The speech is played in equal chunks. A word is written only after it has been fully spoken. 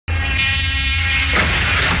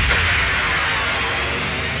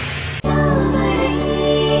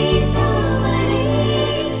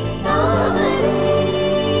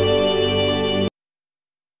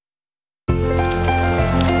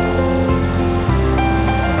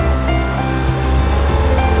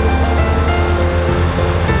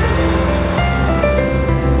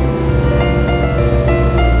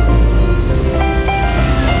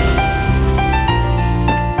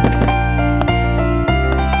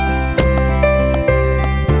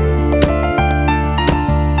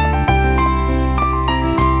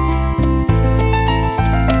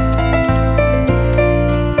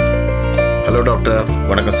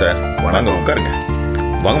Sir வாங்க உட்காருங்க.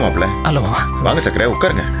 வாங்க மாப்பிள்ள. ஹலோ மாமா. வாங்க சக்கரை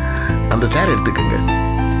உட்காருங்க. அந்த சேர் எடுத்துக்கங்க.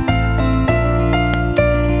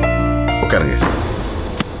 உட்காருங்க.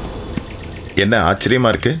 என்ன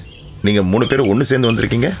ஆச்சரியமா இருக்கு, நீங்க 3 பேரும் ஒன்று சேர்ந்து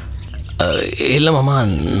வந்திருக்கீங்க? இல்லை மாமா,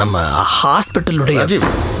 நம்ம ஹாஸ்பிட்டலுடைய ராஜீவ்,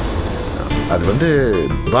 அது வந்து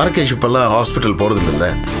துவாரகேஷ் இப்பெல்லாம் ஹாஸ்பிட்டல் போகிறது இல்லை,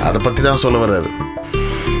 அதை பற்றி தான் சொல்ல வர்றாரு.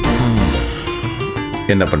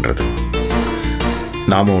 என்ன பண்ணுறது,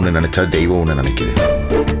 நாம ஒன்று நினச்சா தெய்வம் ஒன்று நினைக்குது.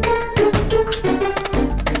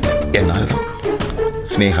 என்னால் தான்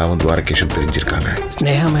ஸ்னேகாவும் துவாரகேஷும் பிரிஞ்சிருக்காங்க.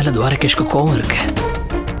 ஸ்னேகா மேலே துவாரகேஷ்க்கு கோவம் இருக்கு,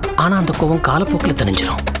 ஆனால் அந்த கோவம் காலப்போக்கில்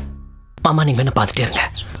தெரிஞ்சிடும். மாமா நீங்கள் வேணா பார்த்துட்டே இருங்க,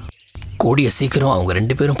 கூடிய சீக்கிரம் அவங்க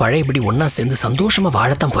 2 பேரும் பழையபடி ஒன்றா சேர்ந்து சந்தோஷமாக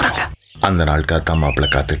வாழத்தான் போகிறாங்க. அந்த நாள் காத்தான் மாப்பிள்ள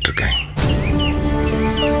காத்துட்ருக்கேன்.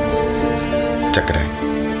 சக்கரை,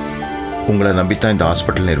 உங்களை நம்பித்தான் இந்த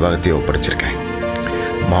ஹாஸ்பிட்டல் நிர்வாகத்தையே ஒப்படைச்சிருக்கேன்.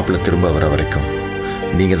 மாப்பிள்ள திரும்ப வர வரைக்கும்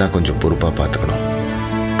நீங்கள் தான் கொஞ்சம் பொறுப்பாக பார்த்துக்கணும்.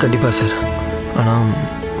 கண்டிப்பாக சார். ஆனால்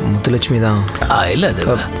முத்துலட்சுமி தான் இல்லை, அது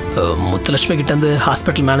முத்துலட்சுமி கிட்டேருந்து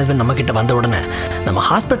ஹாஸ்பிட்டல் மேனேஜ்மெண்ட் நம்ம கிட்ட வந்த உடனே நம்ம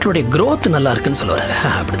ஹாஸ்பிட்டலுடைய க்ரோத் நல்லா இருக்குன்னு சொல்ல வர்றாரு,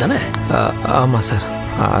 அப்படி தானே? ஆமாம் சார்.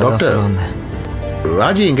 டாக்டர் வந்தேன்.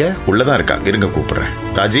 ராஜி இங்க உள்ளதான் இருக்கா, இருங்க கூப்பிடுறேன்.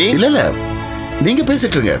 ராஜி. இல்லை இல்லை, நீங்கள்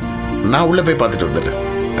பேசிட்டு இருங்க, நான் உள்ளே போய் பார்த்துட்டு வந்துடுறேன்.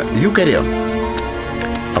 You carry on.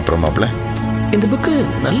 அப்புறம் மாப்பிள்ள, இந்த புக்கு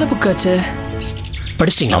நல்ல புக்காச்சே,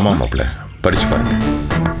 படிச்சிட்டீங்க? ஆமாம் மாப்பிள்ள, படிச்சு பாருங்க.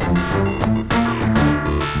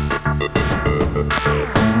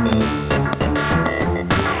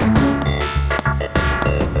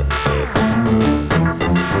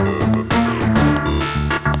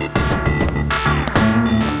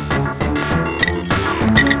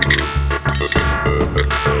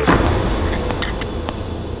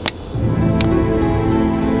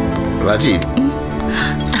 ராஜி.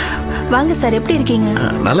 வாங்க சார், எப்படி இருக்கீங்க?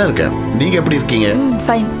 நல்லா இருக்கேன், நீங்க எப்படி இருக்கீங்க?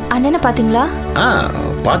 ஃபைன். அண்ணனை பாத்தீங்களா?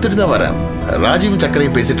 பார்த்துட்டு தான் வரேன். ராஜீவும்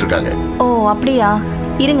சக்கரையும் பேசிட்டு இருக்காங்க. ஓ அப்படியா,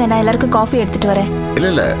 இருங்க நான் எல்லாருக்கும் காஃபி எடுத்துட்டு வரேன். இல்ல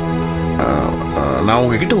இல்ல, நான்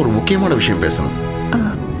உங்ககிட்ட ஒரு முக்கியமான விஷயம் பேசணும்.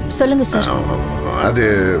 சொல்லுங்க சார். அது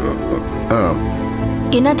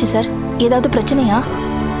என்னாச்சு சார், ஏதாவது பிரச்சனையா?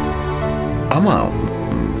 ஆமா,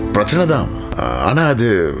 பிரச்சனை தான். ஆனா அது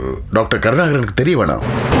டாக்டர் கருணாகரனுக்கு தெரிய வேணாம்.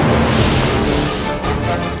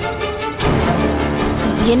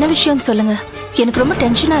 என்ன விஷயம் சொல்லுங்க, எனக்கு ரொம்ப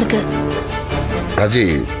டென்ஷனா இருக்கு. ராஜி,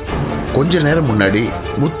 கொஞ்ச நேரம் முன்னாடி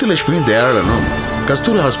முத்துலட்சுமியும் தயாளனும்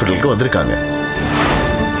கஸ்தூரி ஹாஸ்பிட்டலுக்கு வந்திருக்காங்க.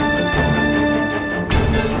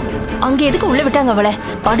 அங்க எதுக்கு உள்ள விட்டாங்க அவளை?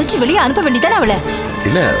 அடிச்சு வெளியே அனுப்ப வேண்டியதானே அவளை?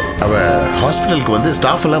 இல்ல, அவ ஹாஸ்பிட்டலுக்கு வந்து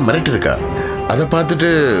ஸ்டாஃப் எல்லாம் மிரட்டி இருக்கா. அதை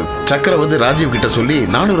பார்த்துட்டு சக்கரை வந்து ராஜீவ் கிட்ட சொல்லி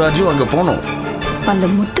நானும் ராஜீவ் அங்க போனோம். அந்த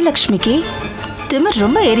முத்துலட்சுமிக்கு திமிர்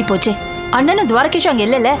ரொம்ப ஏறி போச்சு. அண்ணனும் துவாரகேஷ் அங்க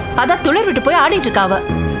இல்ல, அதான் துளிர் விட்டு போய் ஆடிட்டு இருக்காவ.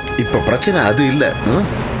 இப்ப பிரச்சனை அது இல்ல.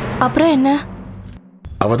 அப்புறம் என்ன?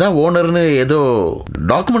 அவதான் ஓனர்னு ஏதோ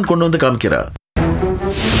டாக்குமெண்ட் கொண்டு வந்து காமிக்கிறா.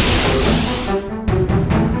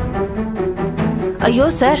 ஐயோ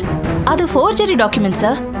சார், அது ஃபோர்ஜரி டாக்குமெண்ட்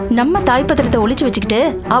சார். நம்ம தாய் பத்திரத்தை ஒளிச்சு வச்சுக்கிட்டு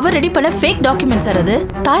அவர் ரெடி பண்ண ஃபேக் டாக்குமெண்ட் சார். அது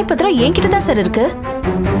தாய் பத்திரம் என்கிட்ட தான் சார் இருக்கு.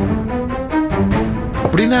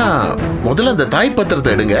 அப்படின்னா முதல்ல அந்த தாய் பத்திரத்தை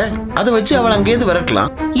எடுங்க, அதை வச்சு அவள் அங்கேயிருந்து விரட்டலாம்.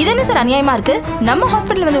 இது என்ன சார் அநியாயமா இருக்கு? நம்ம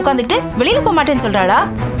ஹாஸ்பிட்டல் வந்து உட்காந்துக்கிட்டு வெளியில போக மாட்டேன்னு சொல்றாளா?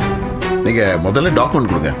 நீங்க முதல்ல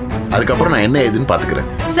டாக்குமெண்ட் கொடுங்க, அதுக்கப்புறம் நான் என்ன ஏதுன்னு பாத்துக்கிறேன்.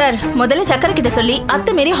 சார், முதல்ல சக்கரை கிட்ட சொல்லி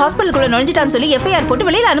அத்தை மாரி ஹாஸ்பிட்டலுக்குள்ள நுழைஞ்சிட்டான்னு சொல்லி எஃப்ஐஆர் போட்டு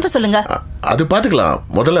வெளியில அனுப்ப சொல்லுங்க. அது பாத்துக்கலாம்.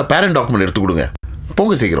 முதல்ல பேரண்ட் டாக்குமெண்ட் எடுத்து கொடுங்க.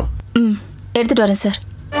 போங்க சீக்கிரம். எடுத்துட்டு வரேன் சார்.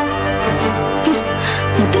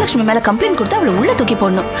 முத்துலட்சுமி மேல கம்ப்ளைண்ட் கொடுத்து அவளை உள்ள தூக்கி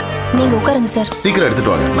போடணும். நீங்க உட்காருங்க சார். சீக்கிரம்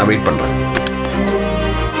எடுத்துட்டு வாங்க, நான் வெயிட் பண்றேன்.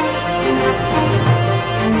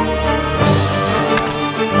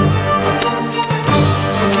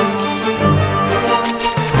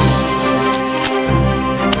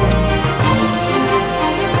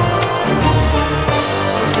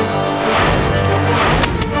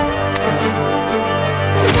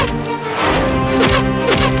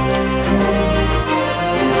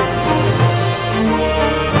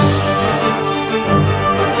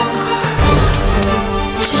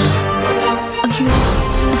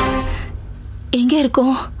 எங்கே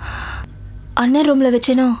இருக்கோம்? அண்ணன் ரூம்ல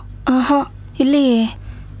வச்சேனோ? ஆஹா இல்லையே,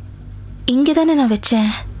 இங்கே தானே நான் வச்சேன்.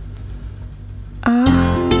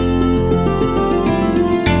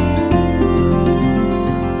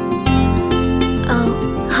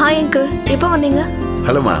 ஹாய் அங்கிள், எப்போ வந்தீங்க?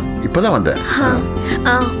 ஹலோமா, இப்பதான் வந்தேன்.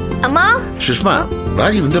 அம்மா. சுஷ்மா,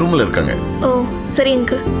 ராஜீவ் இந்த ரூம்ல இருக்காங்க. ஓ சரி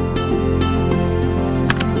அங்கிள்.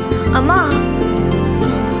 அம்மா,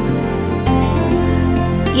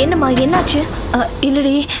 என்னம்மா என்னாச்சு?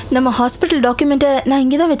 இல்லடி, நம்ம ஹாஸ்பிட்டல் டாக்குமெண்ட்டை நான்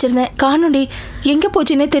இங்கே தான் வச்சிருந்தேன், காணோண்டி. எங்கே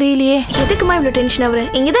போச்சுன்னே தெரியலையே. எதுக்குமா இவ்வளோ டென்ஷன் ஆகுற?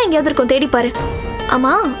 இங்கே தான் எங்கேயாவது இருக்கும், தேடி பாரு.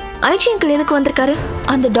 அம்மா, ஐஜி அங்கிள் எதுக்கு வந்திருக்காரு?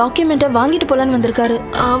 அந்த டாக்குமெண்ட்டை வாங்கிட்டு போலான்னு வந்திருக்காரு.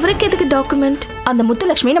 அவருக்கு எதுக்கு டாக்குமெண்ட்? அந்த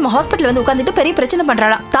முத்துலட்சுமி நம்ம ஹாஸ்பிட்டல் வந்து உட்காந்துட்டு பெரிய பிரச்சனை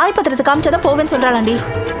பண்றாளா. தாய் பத்திரத்தை காமிச்சாதான் போவேன்னு சொல்றாளாண்டி.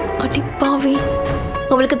 அடி பாவி,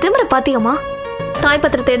 அவளுக்கு திமிர பாத்தியம்மா? தாய்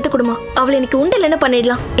பத்திரத்தை எடுத்து கொடுமா, அவளை இன்னைக்கு உண்டு இல்லைன்னு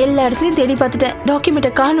பண்ணிடலாம். எல்லா இடத்துலயும் தேடி பார்த்துட்டேன்,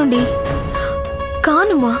 டாக்குமெண்ட்டை காணும்டி.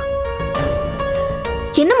 காணுமா?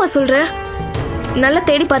 என்னம்மா சொல்ற? நல்லா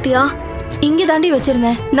தேடி பாத்தியா? இங்கே தாண்டி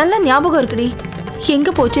வச்சிருந்தேன், நல்ல ஞாபகம் இருக்குடி.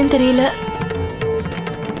 எங்க போச்சுன்னு தெரியல.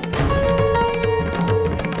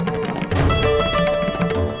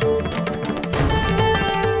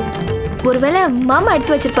 ஒருவேளை மாமா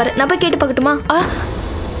எடுத்து வச்சிருப்பாரு, நான் போய் கேட்டு பார்க்கட்டுமா?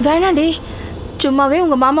 வேணாண்டி, சும்மாவே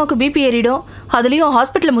உங்க மாமாவுக்கு பிபி ஏறிடும். அதுலயும்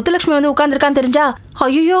ஹாஸ்பிட்டல்ல முத்துலட்சுமி வந்து உட்காந்துருக்கான்னு தெரிஞ்சா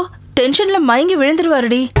ஐயோ டென்ஷன்ல மயங்கி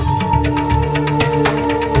விழுந்துருவாருடி.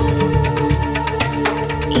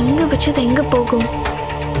 இங்க வச்சது எங்க போகும்?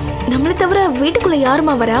 நம்மளை தவிர வீட்டுக்குள்ள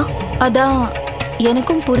யாருமா வரா? அதான்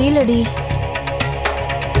எனக்கும் புரியலடி.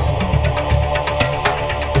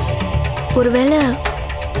 ஒருவேளை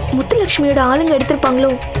முத்துலட்சுமியோட ஆளுங்க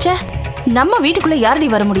எடுத்திருப்பாங்களோ? ச்சே, நம்ம வீட்டுக்குள்ள யாரடி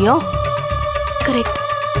வர முடியும்? கரெக்ட்.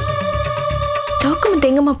 டாக்குமெண்ட்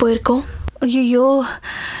எங்கம்மா போயிருக்கோம்? ஐயோ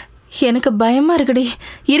எனக்கு பயமா இருக்குடி.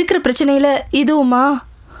 இருக்கிற பிரச்சனையில இதுவுமா?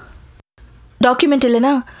 டாக்குமெண்ட்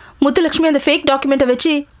இல்லைனா முத்துலட்சுமி அந்த ஃபேக் டாக்குமெண்ட்டை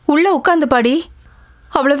வச்சு உள்ள உட்காந்து பாடி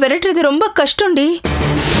அவளை விரட்டுறது ரொம்ப கஷ்டம்டி.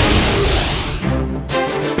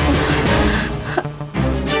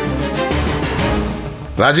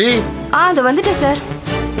 ராஜி, அது வந்துட்டேன் சார்.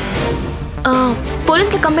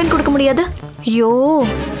 போலீஸ்ல கம்ப்ளைண்ட் கொடுக்க முடியாது? ஐயோ,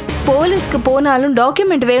 போலீஸ்க்கு போனாலும்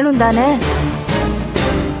டாக்குமெண்ட் வேணும் தானே.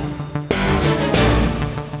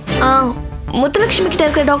 முத்துலட்சுமி கிட்ட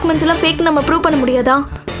இருக்கிற டாக்குமெண்ட்ஸ் எல்லாம் ஃபேக் நம்ம ப்ரூவ் பண்ண முடியாதா?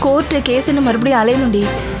 கோர்ட்டு கேஸ்ன்னு மறுபடியும் அலையணும்டி.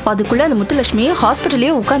 அதுக்குள்ள அந்த முத்துலட்சுமி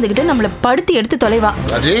ஹாஸ்பிட்டல்லயே உட்காந்துக்கிட்டு நம்மளை படுத்தி எடுத்து தொலைவா.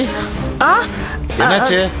 ராஜி,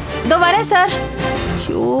 என்னாச்சு? இதோ வரேன் சார்.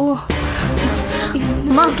 ஐயோ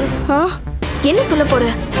அம்மா, என்ன சொல்ல போற?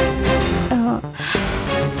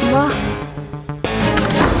 வா.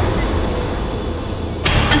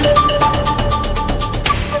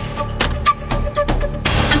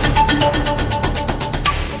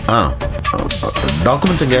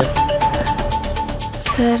 டாக்குமெண்ட்ஸ் எங்க?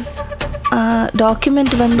 சார்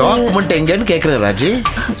டாக்குமெண்ட் வந்து டாக்குமெண்ட் எங்கன்னு கேக்குறேன் ராஜி.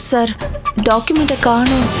 சார் டாக்குமெண்ட்டை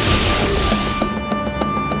காணோம்.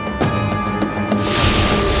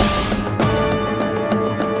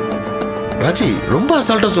 ராஜி, ரொம்ப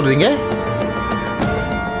அசால்ட்டா சொல்றீங்க.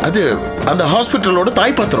 அது அந்த ஹாஸ்பிட்டலோட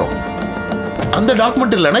தாய் பத்திரம். அந்த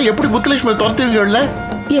டாக்குமெண்ட் இல்லைன்னா எப்படி முத்துலட்சுமி துரத்துவீங்கல்ல?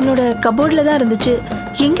 என்னோட கபோர்ட்ல தான் இருந்துச்சு,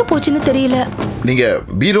 எங்க போச்சுன்னு தெரியல. நீங்க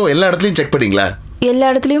பீரோ எல்லா இடத்துலயும் செக் பண்ணீங்களா? எல்லா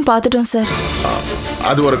இடத்துலயும் பார்த்துட்டோம் சார்.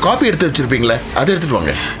 அது ஒரு காப்பி எடுத்து வச்சிருப்பீங்களா? அதை எடுத்துட்டு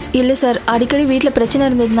வாங்க. இல்ல சார், அடிக்கடி வீட்டில் பிரச்சனை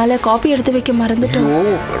இருந்ததுனால காப்பி எடுத்து வைக்க மறந்துட்டோம். ஓ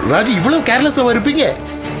ராஜி, இவ்வளவு கேர்லெஸ்ஸா இருப்பீங்க?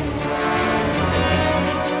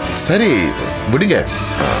 சரி விடுங்க,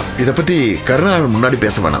 இதை பத்தி கருணாநிதி முன்னாடி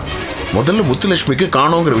பேச வேணாம். முதல்ல முத்துலட்சுமிக்கு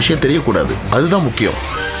காணோங்கிற விஷயம் தெரியக்கூடாது, அதுதான் முக்கியம்.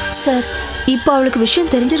 சார், இப்போ அவளுக்கு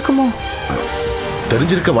விஷயம் தெரிஞ்சிருக்குமோ?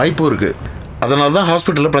 தெரிஞ்சிருக்க வாய்ப்பும் இருக்கு. அதனால தான்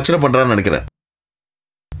ஹாஸ்பிட்டலில் பிரச்சனை பண்ணுறான்னு நினைக்கிறேன்.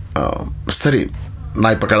 சரி,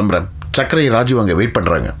 நான் இப்போ கிளம்புறேன். சக்கரை ராஜு அங்கே வெயிட்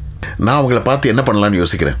பண்ணுறாங்க. நான் அவங்கள பார்த்து என்ன பண்ணலான்னு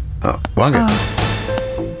யோசிக்கிறேன். வாங்க.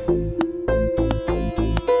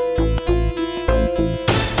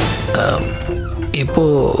 இப்போ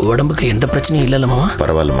உடம்புக்கு எந்த பிரச்சனையும் இல்லைல்ல மாமா?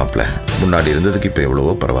 பரவாயில்ல மாப்பிள்ள, முன்னாடி இருந்ததுக்கு இப்போ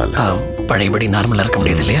எவ்வளவோ பரவாயில்ல. பழையபடி நார்மலாக இருக்க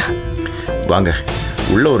முடியாது இல்லையா? வாங்க,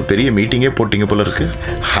 உள்ள ஒரு பெரிய மீட்டிங்கே போட்டிங்க போல இருக்கு.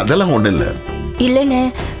 அதெல்லாம் ஒன்றும் இல்லை. இல்லைண்ணே,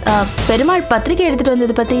 பெருமாள் பத்திரிக்கை எடுத்துட்டு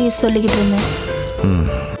வந்ததை பற்றி சொல்லிக்கிட்டு இருந்தேன்.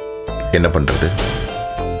 என்ன பண்ணுறது,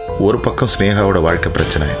 ஒரு பக்கம் ஸ்னேகாவோட வாழ்க்கை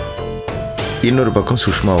பிரச்சனை, இன்னொரு பக்கம்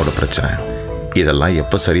சுஷ்மாவோட பிரச்சனை. இதெல்லாம்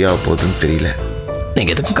எப்போ சரியாக போகுதுன்னு தெரியல.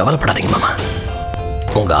 நீங்கள் எதுக்கும் கவலைப்படாதீங்க மாமா.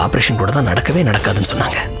 உங்கள் ஆப்ரேஷன் கூட தான் நடக்கவே நடக்காதுன்னு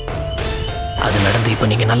சொன்னாங்க. அது நடந்து இப்போ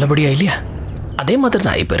நீங்கள் நல்லபடியா இல்லையா? அதே மாதிரி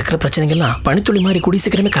தான் இப்போ இருக்கிற பிரச்சனைகள்லாம் பனித்துளி மாதிரி கூடி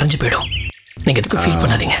சீக்கிரமே கரைஞ்சு போயிடும். நீங்கள் எதுக்கும் ஃபீல்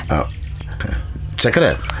பண்ணாதீங்க.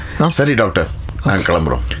 சக்கரை, சரி டாக்டர், நாங்கள்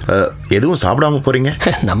கிளம்புறோம். எதுவும் சாப்பிடாம போகிறீங்க?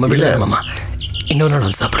 நம்ம வீட்டில் மாமா, இன்னொரு நாள்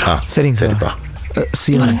வந்து சாப்பிட்றோம். சரிங்க சரிப்பா,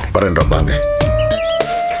 வரேன். வாங்க.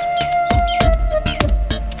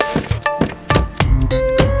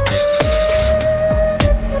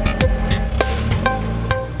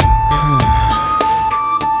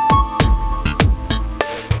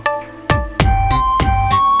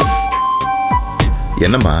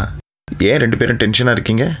 என்னம்மா, ஏன் ரெண்டு பேரும் டென்ஷனாக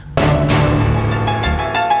இருக்கீங்க?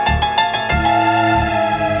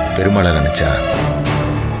 பெருமாளை நினைச்சா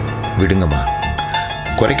விடுங்கம்மா.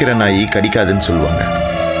 குறைக்கிற நாய் கடிக்காதுன்னு சொல்லுவாங்க.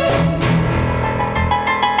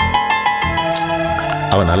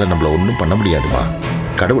 அவனால நம்மள ஒன்றும் பண்ண முடியாதுமா.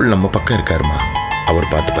 கடவுள் நம்ம பக்கம் இருக்காருமா,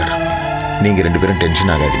 அவர் பார்த்துப்பார். நீங்க ரெண்டு பேரும்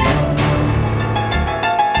டென்ஷன் ஆகாதீங்க.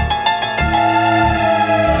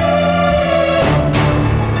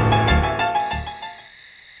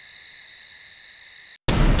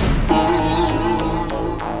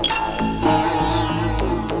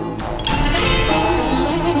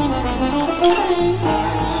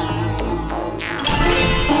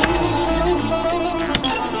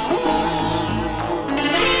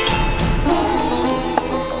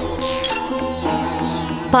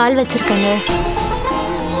 பால் வச்சிருக்கேங்க.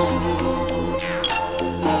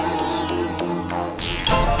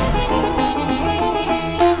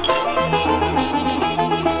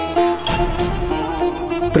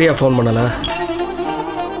 பிரியா ஃபோன் பண்ணல?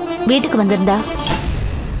 வீட்டுக்கு வந்திருந்தா.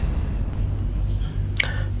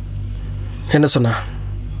 என்ன சொன்னா?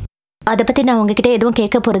 அதை பற்றி நான் உங்ககிட்ட எதுவும்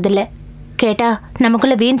கேட்க போகிறதில்ல. கேட்டால்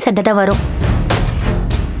நமக்குள்ள வீண் சண்டை தான் வரும்.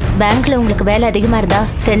 பேங்க்கில் உங்களுக்கு வேலை அதிகமாக இருந்தால்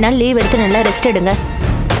 2 நாள் லீவ் எடுத்து நல்லா ரெஸ்ட் எடுங்க.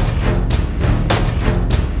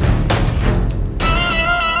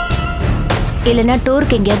 இல்லைன்னா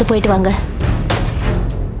டூருக்கு எங்கேயாவது போயிட்டு வாங்க.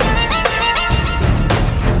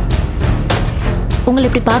 உங்களை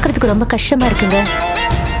இப்படி பார்க்கறதுக்கு ரொம்ப கஷ்டமாக இருக்குங்க.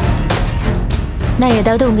 நான்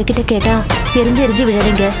ஏதாவது உங்ககிட்ட கேட்டால் எரிஞ்சு எரிஞ்சு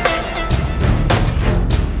விழுறீங்க.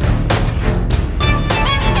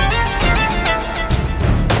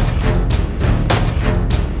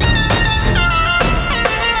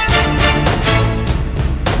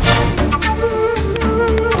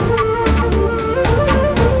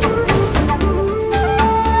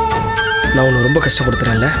 நான் உன்னை ரொம்ப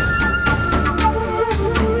கஷ்டப்படுத்துறேன்ல?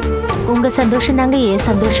 உங்க சந்தோஷம் தாங்க ஏன்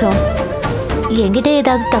சந்தோஷம். என்கிட்ட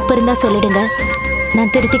ஏதாவது தப்பு இருந்தா சொல்லிடுங்க,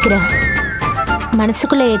 நான் திருத்திக்கிறேன்.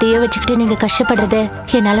 மனசுக்குள்ள எதையோ வச்சுக்கிட்டு நீங்க கஷ்டப்படுறத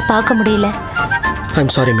என்னால பார்க்க முடியல.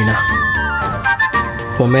 I'm sorry Meena.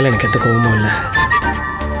 உன் மேல எனக்கு எந்த கோவமும் இல்லை.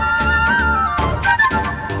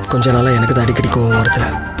 கொஞ்ச நாளாக எனக்கு தான் அடிக்கடி கோவம் வருது.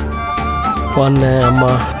 அண்ணன்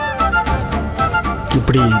அம்மா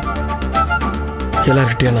இப்படி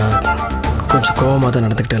எல்லார்கிட்டையும் நான் கொஞ்சம் கோவமாக தான்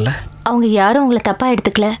நடந்துக்கிட்டேன்ல. அவங்க யாரும் உங்களை தப்பா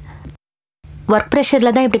எடுத்துக்கல. ஒர்க்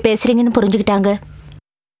ப்ரெஷர்ல தான் இப்படி பேசுறீங்கன்னு புரிஞ்சுக்கிட்டாங்க.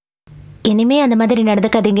 இனிமே அந்த மாதிரி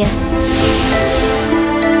நடந்துக்காதீங்க.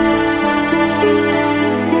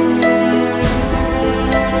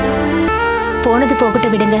 போனது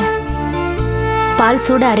போகட்டும், விடுங்க. பால்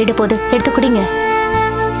சூட அறிட போது எடுத்து குடிங்க.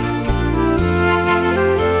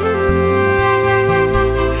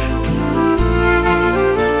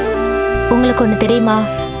 உங்களுக்கு ஒண்ணு தெரியுமா,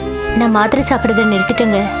 நான் மாத்திரை சாப்பிடுறதை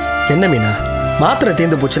நிறுத்திட்டேங்க. என்ன மீனா, மாத்திரை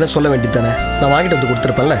தீர்ந்து போச்சுன்னா சொல்ல வேண்டியது தானே? நான் வாங்கிட்டு வந்து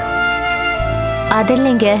கொடுத்துருப்பேன்ல. அது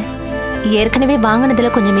இல்லைங்க, ஏற்கனவே வாங்கினதுல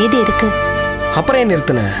கொஞ்சம் மீதி இருக்கு. அப்புறம் ஏன்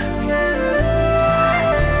நிறுத்தின?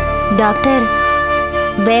 டாக்டர்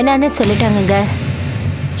வேணான்னு சொல்லிட்டாங்கங்க.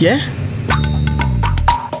 ஏன்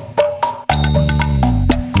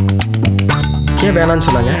ஏன் வேணான்னு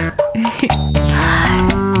சொன்னாங்க?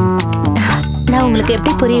 நான் உங்களுக்கு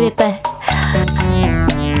எப்படி புரிய வைப்பேன்?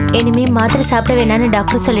 இனிமே மாத்திரை சாப்பிட வேணான்னு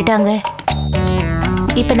டாக்டர் சொல்லிட்டாங்க.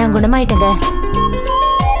 இப்ப நான் குணமாயிட்டேங்க.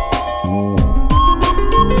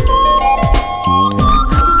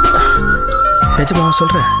 நிஜமா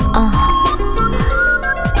சொல்றேன்?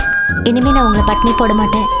 இனிமே நான் உங்களை பட்டினி போட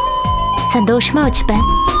மாட்டேன், சந்தோஷமா வச்சுப்பேன்.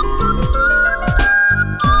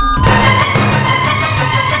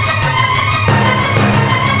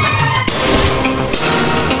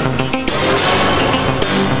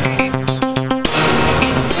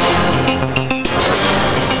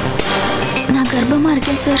 நான் கர்ப்பமா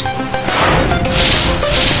இருக்கேன் சார்.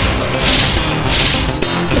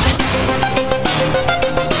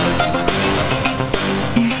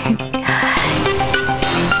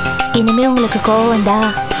 இனிமே உங்களுக்கு கோவம் வந்தா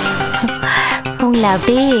உங்களை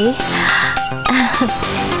அப்படியே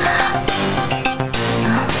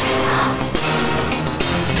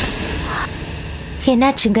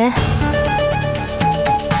என்னாச்சுங்க?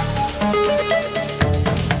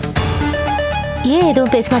 ஏன்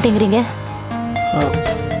எதுவும் பேச மாட்டேங்கிறீங்க?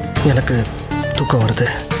 எனக்கு தூக்கம் வருது,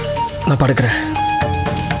 நான் படுக்கிறேன்.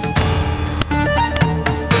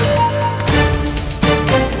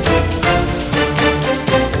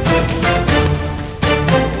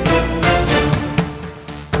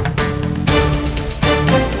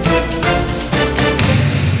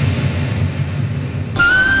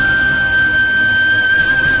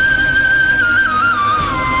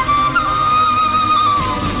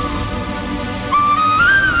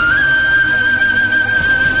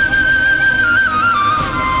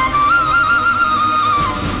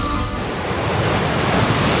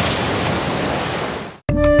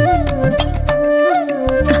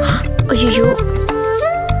 ஐயோ,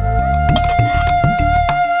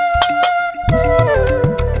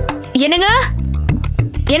 என்னங்க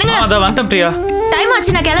என்னங்க? அத வந்துட்டேன் பிரியா. டைம்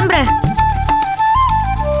ஆச்சு, நான் கிளம்புறேன்.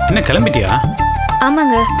 என்ன கிளம்பிட்டியா?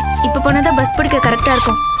 ஆமாங்க, இப்ப போனதா பஸ் பிடிக்க கரெக்டா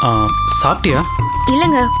இருக்கும். சாப்பிட்டியா?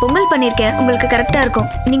 இல்லங்க, பொங்கல் பண்ணிருக்கேன், உங்களுக்கு கரெக்டா இருக்கும்.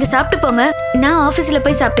 நீங்க சாப்பிட்டு போங்க, நான் ஆபீஸ்ல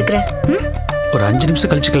போய் சாப்பிட்டுக்கிறேன். ஒரு 5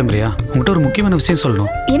 நிமிஷம் கழிச்சு கிளம்புறியா? உங்ககிட்ட ஒரு முக்கியமான விஷயம்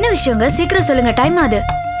சொல்லணும். என்ன விஷயங்க? சீக்கிரம் சொல்லுங்க, டைம் ஆகுது.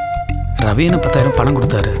 ரவி என்ன 10,000 பணம்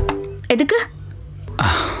கொடுத்தாரு. எதுக்கு?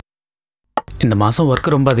 இந்த மாதம் ஒர்க்கு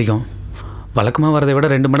ரொம்ப அதிகம், வழக்கமாக வரதை விட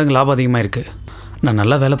 2 மடங்கு லாபம் அதிகமாக இருக்குது. நான்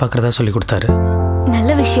நல்லா வேலை பார்க்குறதா சொல்லி கொடுத்தாரு.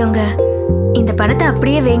 நல்ல விஷயங்க. இந்த பணத்தை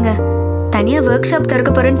அப்படியே வைங்க. தனியா ஒர்க் ஷாப் திறக்க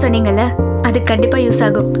போறேன்னு சொன்னீங்கல்ல, அது கண்டிப்பா யூஸ்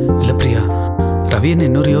ஆகும். இல்ல பிரியா, ரவி என்ன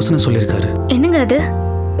இன்னொரு யோசனை சொல்லியிருக்காரு. என்னங்க அது?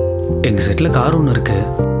 எங்க செட்ல கார் ஒன்று இருக்கு,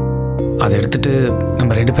 அதை எடுத்துட்டு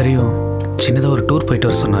நம்ம 2 பேரையும் சின்னதாக ஒரு டூர் போயிட்டு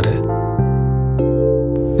வர சொன்னாரு.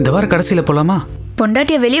 இந்த வார கடைசியில் போலாமா?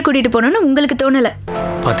 பொண்டாட்டிய வெளியே கூட்டிட்டு போனோன்னு உங்களுக்கு தோணல?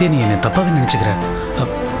 பாத்தியா, நீ என்ன தப்பாவே நினைச்சுக்கிற.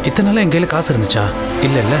 இத்தனை நாளா என் கையில காசு இருந்துச்சா?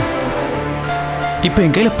 இல்ல இல்ல, இப்போ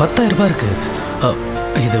என் கையில 10,000 ரூபாய் இருக்கு.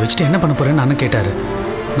 இதை வச்சுட்டு என்ன பண்ண போறேன்னு அண்ணன் கேட்டாரு.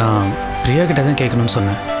 நான் பிரியா கிட்ட தான் கேட்கணும்னு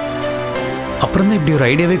சொன்னேன். அப்புறம் தான் இப்படி ஒரு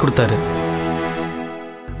ஐடியாவே கொடுத்தாரு.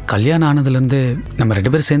 கல்யாணம் ஆனதுலேருந்து நம்ம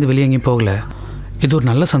 2 பேரும் சேர்ந்து வெளியே எங்கேயும் போகல. இது ஒரு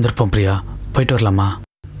நல்ல சந்தர்ப்பம் பிரியா, போயிட்டு வரலாமா?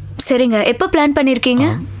 சரிங்க. எப்போ பிளான் பண்ணிருக்கீங்க?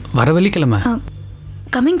 வர வெள்ளிக்கிழமை.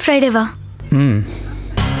 கமிங் ஃப்ரைடேவா?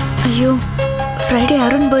 ஐயோ, ஃப்ரைடே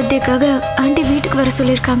அருண் பர்த்டேக்காக ஆண்டி வீட்டுக்கு வர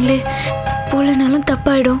சொல்லியிருக்காங்களே, போலனாலும்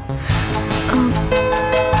தப்பாயிடும்.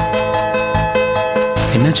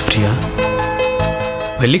 என்னாச்சு பிரியா?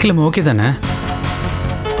 வெள்ளிக்கிழமை ஓகே தானே?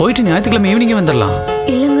 போயிட்டு ஞாயிற்றுக்கிழமை ஈவினிங்கே வந்துடலாம்.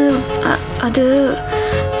 இல்லைங்க, அது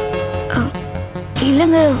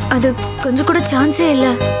இல்லைங்க, அது கொஞ்சம் கூட சான்ஸே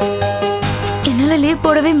இல்லை. என்னால் லீவ்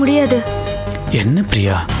போடவே முடியாது. என்ன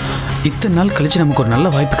பிரியா, இத்தனை நாள் கழிச்சு நமக்கு ஒரு நல்ல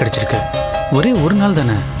வாய்ப்பு கிடைச்சிருக்கு. ஒரே ஒரு நாள்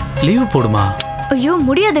தானே, லீவு போடுமா? ஐயோ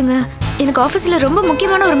முடியாதுங்க, எனக்கு ஆஃபீஸில் ரொம்ப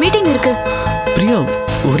முக்கியமான ஒரு மீட்டிங் இருக்கு. பிரியா,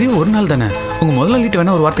 ஒரே ஒரு நாள் தானே, உங்க முதலாளிட்ட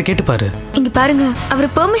வேணா ஒரு வார்த்தை கேட்டு பாரு. இங்க பாருங்க, அவர்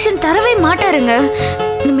பெர்மிஷன் தரவே மாட்டாருங்க.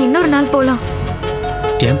 நம்ம இன்னொரு நாள் போலாம்.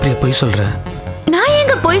 ஏன் பிரியா பொய் சொல்ற? நான்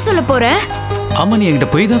எங்க பொய் சொல்ல போறேன்? ஆமா, நீ என்கிட்ட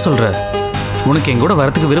பொய் தான் சொல்ற. உனக்கு என் கூட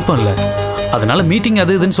வரதுக்கு விருப்பம் இல்லை, அதனால மீட்டிங்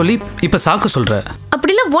அது இதுன்னு சொல்லி இப்ப சாக்கு சொல்ற.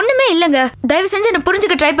 அப்படிலாம் ஒண்ணுமே இல்லைங்க. தயவு செஞ்சு என்ன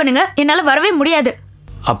புரிஞ்சுக்க ட்ரை பண்ணுங்க. என்னால வரவே முடியாது.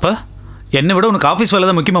 அப்ப என்னை விட உனக்கு ஆபீஸ் வேலை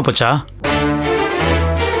தான் முக்கியமா போச்சா?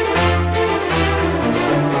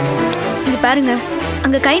 இங்க பாருங்க,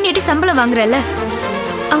 அங்க கை நீட்டி சம்பளம் வாங்குறல்ல,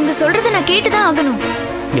 அவங்க சொல்றதை நான் கேட்டுதான் ஆகணும்.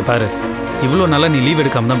 இங்க பாரு, இவ்வளவு நாளா நீ லீவ்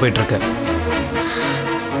எடுக்காம தான் போயிட்டு இருக்க.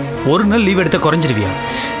 ஒரு நாள் லீவ் எடுத்த குறைஞ்சிருவியா?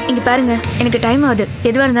 இங்க பாருங்க, எனக்கு டைம் ஆகுது.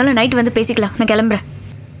 எதுவா இருந்தாலும் நைட் வந்து பேசிக்கலாம். நான் கிளம்புறேன்.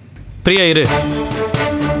 பிரியா இரு.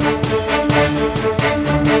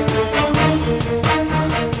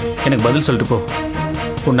 எனக்கு பதில் சொல்லிட்டு போ.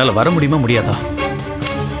 உன்னால வர முடியுமா முடியாதா?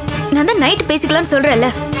 நான் தான் நைட் பேசிக்கலாம்னு சொல்றேன்ல,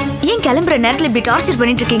 ஏன் கிளம்புற நேரத்துல இப்படி டார்ச்சர்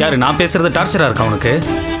பண்ணிட்டு இருக்கீங்க? யாரு, நான் பேசுறது டார்ச்சரா இருக்கா உனக்கு?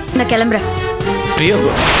 நான் கிளம்புறேன். பிரியா,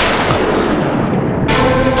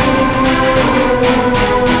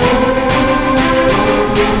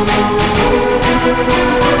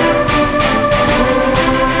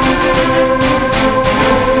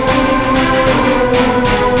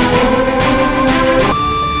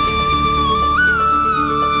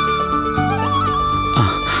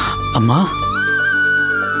 அம்மா,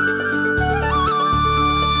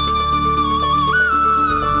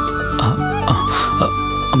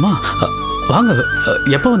 அம்மா வாங்க.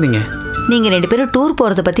 எப்போ வந்தீங்க? நீங்க 2 பேரும் டூர்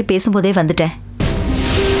போறத பத்தி பேசும்போதே வந்துட்டேன்.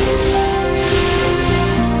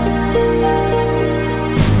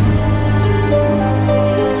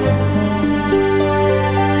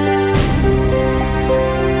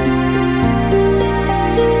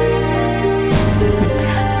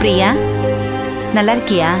 பிரியா, நல்லா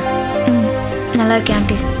இருக்கியா? நல்லா இருக்கேன்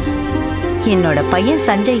ஆண்டி. என்னோட பையன்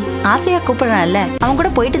சஞ்சய் ஆசையா கூப்பிடுறான்ல, அவன் கூட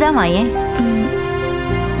போயிட்டு தான் வாயேன்.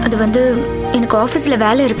 அது வந்து எனக்கு ஆஃபீஸ்ல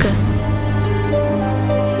வேலை இருக்கு.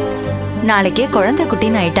 நாளைக்கே குழந்தை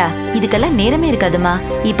குட்டின்னு ஆயிட்டா இதுக்கெல்லாம் நேரமே இருக்காதுமா.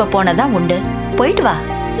 இப்ப போனதான் உண்டு, போயிட்டு வா.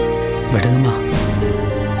 விடுங்கம்மா,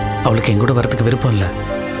 அவளுக்கு என் கூட வரதுக்கு விருப்பம் இல்லை.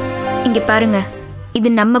 இங்க பாருங்க,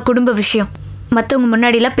 இது நம்ம குடும்ப விஷயம். மத்தவங்க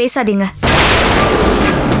முன்னாடிலாம் பேசாதீங்க.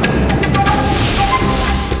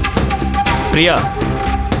 பிரியா,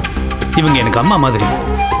 இவங்க எனக்கு அம்மா மாதிரி.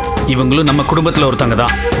 இவங்களும் நம்ம குடும்பத்தில் ஒருத்தங்க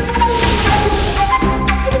தான்.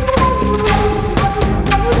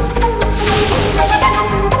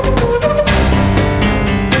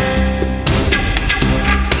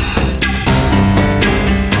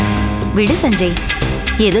 விடு சஞ்சய்,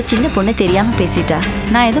 ஏதோ சின்ன பொண்ணு தெரியாம பேசிட்டா.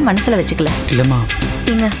 நான் எதுவும் மனசுல வச்சுக்கல. இல்லம்மா,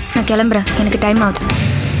 நீங்க, நான் கிளம்புறேன். எனக்கு டைம் ஆகுது.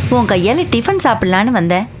 உன் கையால டிஃபன் சாப்பிடலான்னு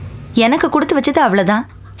வந்தேன். எனக்கு கொடுத்து வச்சது அவ்வளவுதான்.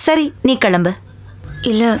 சரி, நீ கிளம்பு.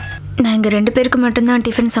 இல்ல, நான் இங்க 2 பேருக்கு மட்டும்தான்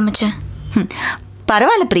டிஃபன் சமைச்சேன்.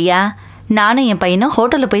 பரவாயில்ல பிரியா, நானும் என் பையனும்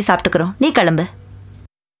ஹோட்டல்ல போய் சாப்பிட்டுக்கிறோம். நீ கிளம்பு.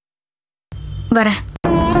 வரேன்.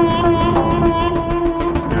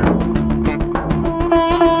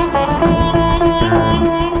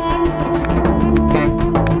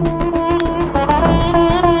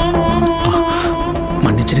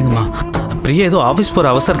 மன்னிச்சிருங்கம்மா, பிரியா ஏதோ ஆஃபீஸ் போகிற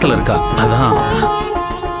அவசரத்தில் இருக்கா, அதான்.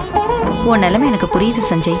 உன் நிலைமை எனக்கு புரியுது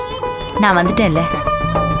சஞ்சய். நான் வந்துட்டேன்ல,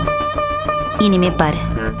 இனிமே பாரு.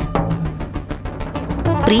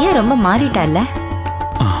 பிரியா ரொம்ப மாறிட்டால.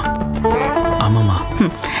 ஆமாம்மா.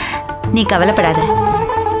 நீ கவலைப்படாத.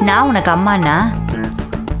 நான் உனக்கு அம்மானா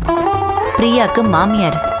பிரியாக்கு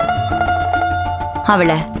மாமியார்.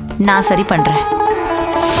 அவளை நான் சரி பண்றேன்.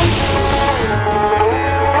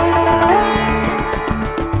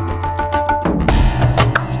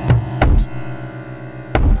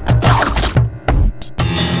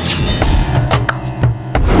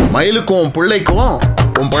 மயிலுக்கும் உன் பிள்ளைக்கும்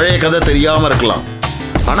உன் பழைய கதை தெரியாம இருக்கலாம்.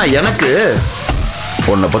 ஆனா எனக்கு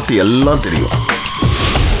உன்னை பத்தி எல்லாம் தெரியும்.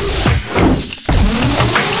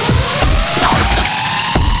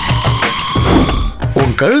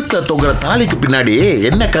 உன் கழுத்தை தொங்குற தாலிக்கு பின்னாடி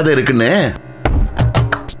என்ன கதை இருக்குன்னு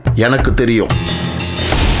எனக்கு தெரியும்.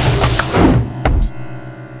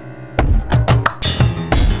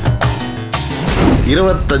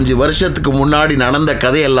 இருபத்தஞ்சு வருஷத்துக்கு முன்னாடி நடந்த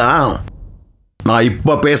கதையெல்லாம் நான்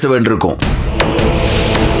இப்ப பேச வேண்டியிருக்கும்.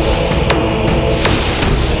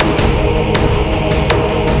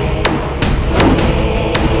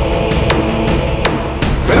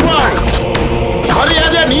 பெருமாள்,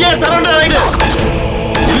 மரியாதையா நீயே சரண்டர் ஆயிடு,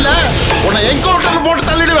 இல்ல உன்னை என்கவுண்டர்ல போட்டு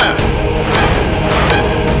தள்ளிடுவேன்.